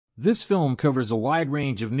This film covers a wide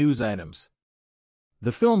range of news items.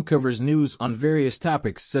 The film covers news on various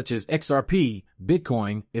topics such as XRP,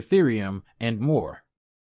 Bitcoin, Ethereum, and more.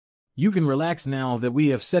 You can relax now that we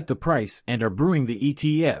have set the price and are brewing the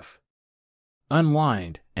ETF.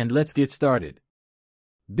 Unwind, and let's get started.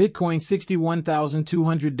 Bitcoin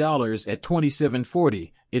 $61,200 at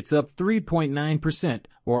 $27.40. It's up 3.9%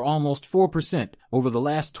 or almost 4% over the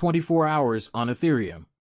last 24 hours on Ethereum.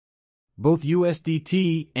 Both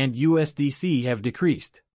USDT and USDC have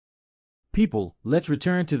decreased. People, let's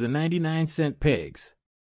return to the 99-cent pegs.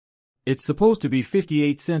 It's supposed to be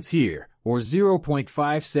 58 cents here, or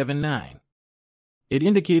 0.579. It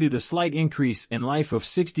indicated a slight increase in life of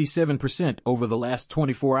 67% over the last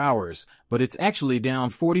 24 hours, but it's actually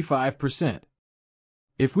down 45%.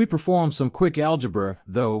 If we perform some quick algebra,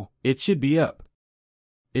 though, it should be up.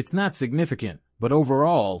 It's not significant, but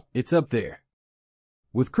overall, it's up there.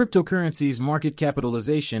 With cryptocurrencies market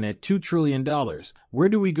capitalization at $2 trillion, where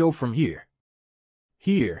do we go from here?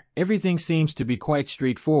 Here, everything seems to be quite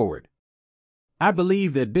straightforward. I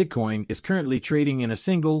believe that Bitcoin is currently trading in a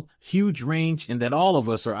single, huge range and that all of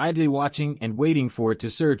us are idly watching and waiting for it to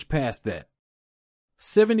surge past that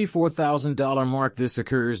 $74,000 mark. This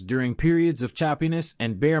occurs during periods of choppiness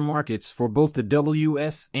and bear markets for both the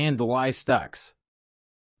WS and the Y stocks.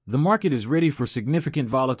 The market is ready for significant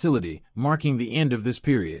volatility, marking the end of this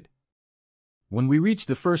period. When we reach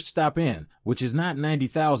the first stop in, which is not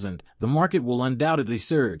 90,000, the market will undoubtedly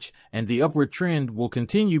surge, and the upward trend will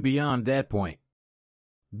continue beyond that point.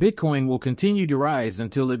 Bitcoin will continue to rise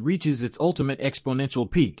until it reaches its ultimate exponential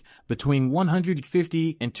peak, between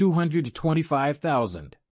 150 and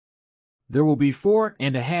 225,000. There will be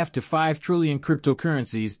 4.5 to 5 trillion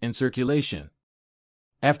cryptocurrencies in circulation.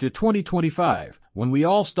 After 2025, when we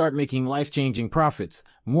all start making life-changing profits,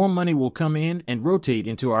 more money will come in and rotate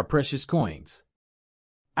into our precious coins.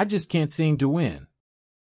 I just can't seem to win.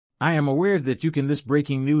 I am aware that this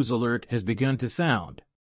breaking news alert has begun to sound.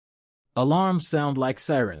 Alarms sound like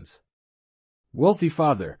sirens. Wealthy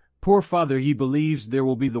father, poor father, he believes there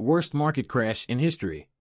will be the worst market crash in history.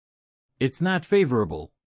 It's not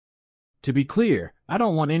favorable. To be clear, I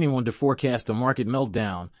don't want anyone to forecast a market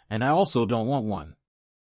meltdown, and I also don't want one.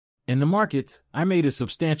 In the markets, I made a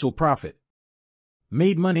substantial profit.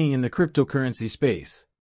 Made money in the cryptocurrency space.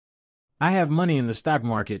 I have money in the stock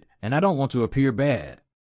market, and I don't want to appear bad.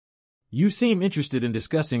 You seem interested in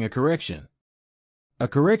discussing a correction. A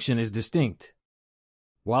correction is distinct.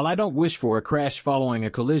 While I don't wish for a crash following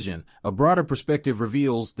a collision, a broader perspective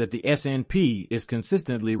reveals that the S&P is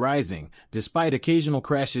consistently rising, despite occasional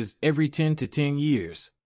crashes every 10 to 10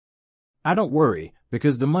 years. I don't worry,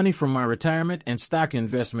 because the money from my retirement and stock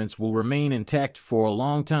investments will remain intact for a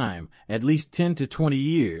long time, at least 10 to 20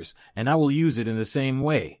 years, and I will use it in the same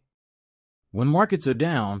way. When markets are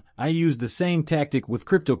down, I use the same tactic with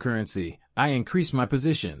cryptocurrency. I increase my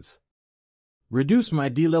positions. Reduce my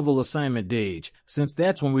D-level assignment age, since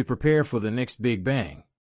that's when we prepare for the next big bang.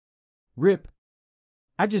 RIP.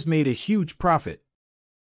 I just made a huge profit.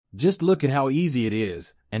 Just look at how easy it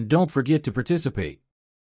is, and don't forget to participate.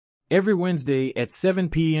 Every Wednesday at 7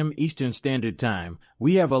 p.m. Eastern Standard Time,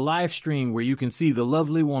 we have a live stream where you can see the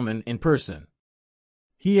lovely woman in person.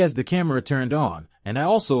 He has the camera turned on, and I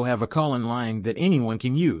also have a call-in line that anyone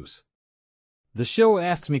can use. The show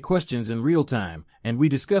asks me questions in real time, and we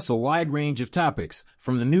discuss a wide range of topics,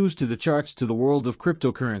 from the news to the charts to the world of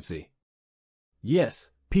cryptocurrency.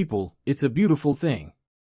 Yes, people, it's a beautiful thing.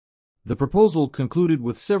 The proposal concluded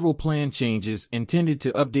with several planned changes intended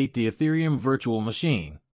to update the Ethereum virtual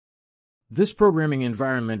machine. This programming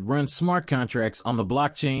environment runs smart contracts on the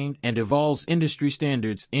blockchain and evolves industry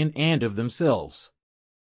standards in and of themselves.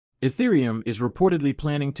 Ethereum is reportedly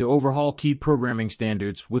planning to overhaul key programming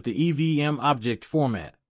standards with the EVM object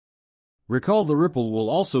format. Recall the Ripple will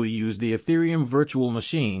also use the Ethereum virtual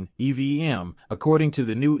machine, EVM, according to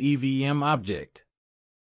the new EVM object.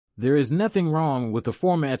 There is nothing wrong with the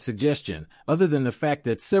format suggestion, other than the fact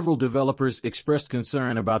that several developers expressed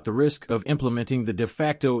concern about the risk of implementing the de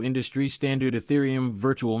facto industry standard Ethereum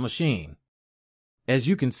virtual machine. As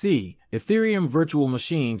you can see, Ethereum virtual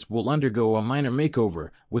machines will undergo a minor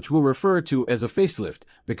makeover, which we'll refer to as a facelift,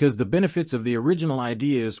 because the benefits of the original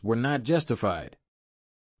ideas were not justified.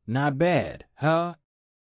 Not bad, huh?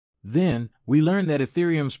 Then, we learn that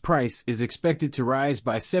Ethereum's price is expected to rise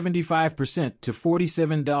by 75% to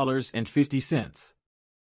 $47.50.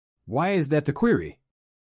 Why is that the query?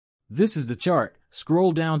 This is the chart.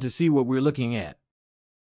 Scroll down to see what we're looking at.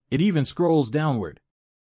 It even scrolls downward.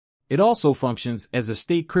 It also functions as a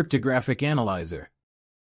state cryptographic analyzer.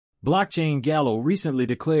 Blockchain Gallo recently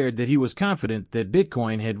declared that he was confident that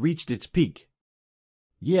Bitcoin had reached its peak.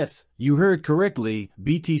 Yes, you heard correctly,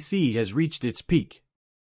 BTC has reached its peak.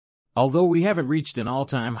 Although we haven't reached an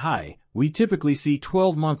all-time high, we typically see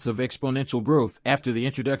 12 months of exponential growth after the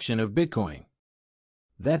introduction of Bitcoin.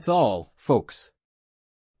 That's all, folks.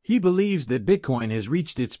 He believes that Bitcoin has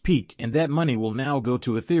reached its peak and that money will now go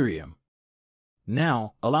to Ethereum.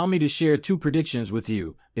 Now, allow me to share two predictions with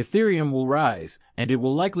you. Ethereum will rise, and it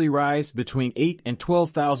will likely rise between 8 and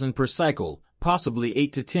 12,000 per cycle, possibly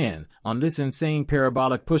 8 to 10. On this insane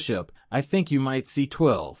parabolic push-up, I think you might see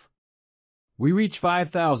 12. We reach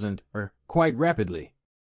 5,000, quite rapidly.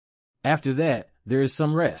 After that, there is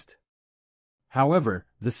some rest. However,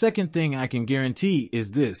 the second thing I can guarantee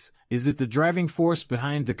is this: is it the driving force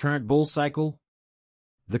behind the current bull cycle?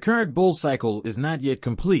 The current bull cycle is not yet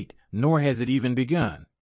complete, nor has it even begun.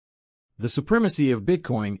 The supremacy of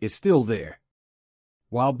Bitcoin is still there.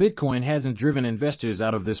 While Bitcoin hasn't driven investors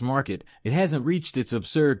out of this market, it hasn't reached its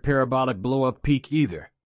absurd parabolic blow-up peak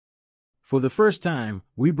either. For the first time,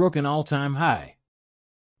 we broke an all-time high.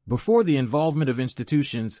 Before the involvement of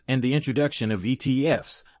institutions and the introduction of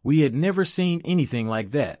ETFs, we had never seen anything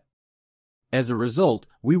like that. As a result,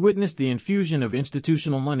 we witnessed the infusion of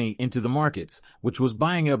institutional money into the markets, which was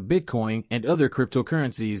buying up Bitcoin and other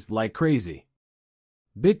cryptocurrencies like crazy.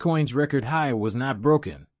 Bitcoin's record high was not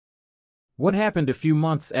broken. What happened a few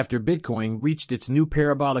months after Bitcoin reached its new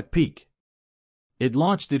parabolic peak? It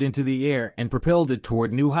launched it into the air and propelled it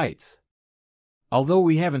toward new heights. Although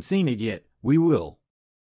we haven't seen it yet, we will.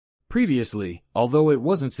 Previously, although it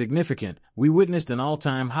wasn't significant, we witnessed an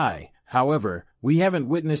all-time high. However, we haven't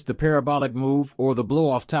witnessed the parabolic move or the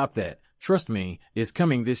blow-off top that, trust me, is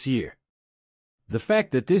coming this year. The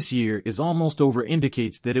fact that this year is almost over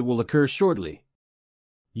indicates that it will occur shortly.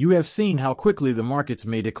 You have seen how quickly the markets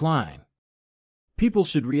may decline. People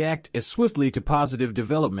should react as swiftly to positive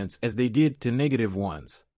developments as they did to negative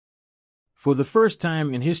ones. For the first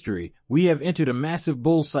time in history, we have entered a massive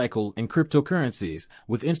bull cycle in cryptocurrencies,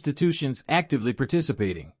 with institutions actively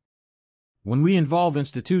participating. When we involve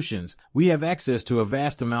institutions, we have access to a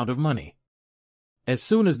vast amount of money. As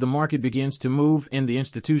soon as the market begins to move and the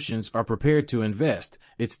institutions are prepared to invest,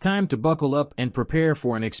 it's time to buckle up and prepare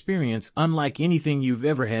for an experience unlike anything you've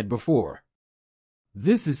ever had before.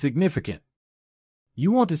 This is significant.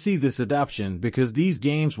 You want to see this adoption because these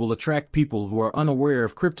games will attract people who are unaware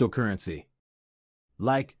of cryptocurrency.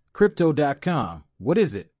 Like, Crypto.com, what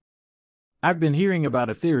is it? I've been hearing about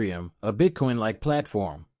Ethereum, a Bitcoin-like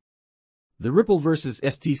platform. The Ripple vs.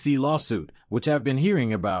 STC lawsuit, which I've been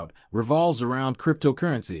hearing about, revolves around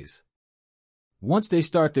cryptocurrencies. Once they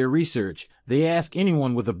start their research, they ask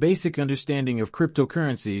anyone with a basic understanding of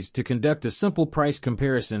cryptocurrencies to conduct a simple price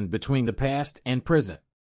comparison between the past and present.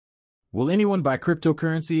 Will anyone buy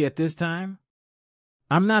cryptocurrency at this time?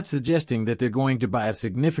 I'm not suggesting that they're going to buy a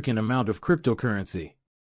significant amount of cryptocurrency.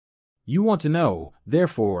 You want to know,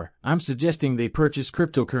 therefore, I'm suggesting they purchase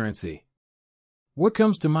cryptocurrency. What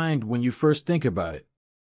comes to mind when you first think about it?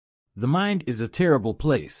 The mind is a terrible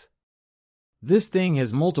place. This thing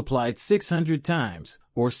has multiplied 600 times,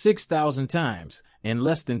 or 6,000 times, in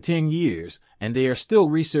less than 10 years, and they are still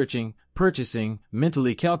researching, purchasing,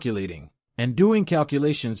 mentally calculating, and doing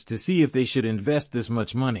calculations to see if they should invest this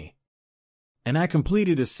much money. And I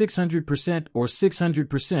completed a 600% or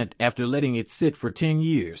 600% after letting it sit for 10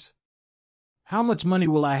 years. How much money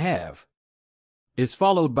will I have? Is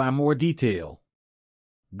followed by more detail.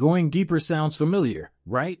 Going deeper sounds familiar,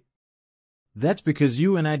 right? That's because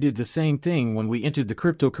you and I did the same thing when we entered the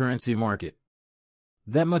cryptocurrency market.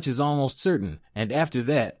 That much is almost certain, and after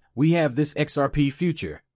that, we have this XRP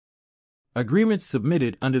future. Agreements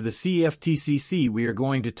submitted under the CFTCC. We are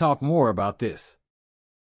going to talk more about this.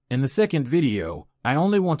 In the second video, I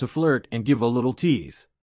only want to flirt and give a little tease.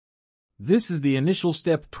 This is the initial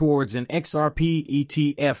step towards an XRP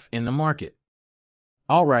ETF in the market.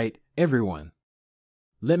 Alright, everyone.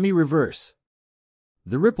 Let me reverse.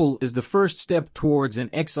 The Ripple is the first step towards an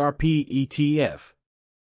XRP ETF.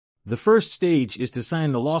 The first stage is to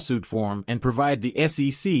sign the lawsuit form and provide the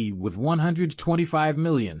SEC with $125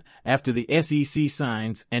 million. After the SEC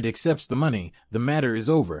signs and accepts the money, the matter is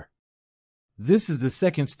over. This is the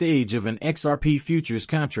second stage of an XRP futures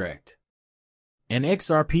contract. An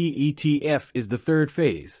XRP ETF is the third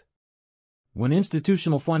phase. When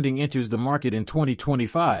institutional funding enters the market in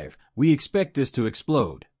 2025, we expect this to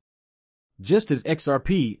explode. Just as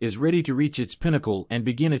XRP is ready to reach its pinnacle and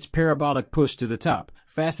begin its parabolic push to the top,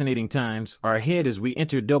 fascinating times are ahead as we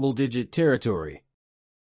enter double-digit territory.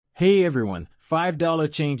 Hey everyone,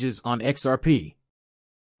 $5 changes on XRP.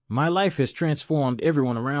 My life has transformed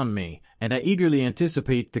everyone around me, and I eagerly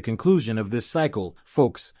anticipate the conclusion of this cycle.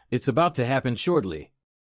 Folks, it's about to happen shortly.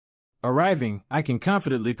 Arriving, I can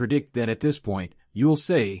confidently predict that at this point, you'll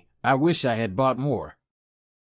say, I wish I had bought more.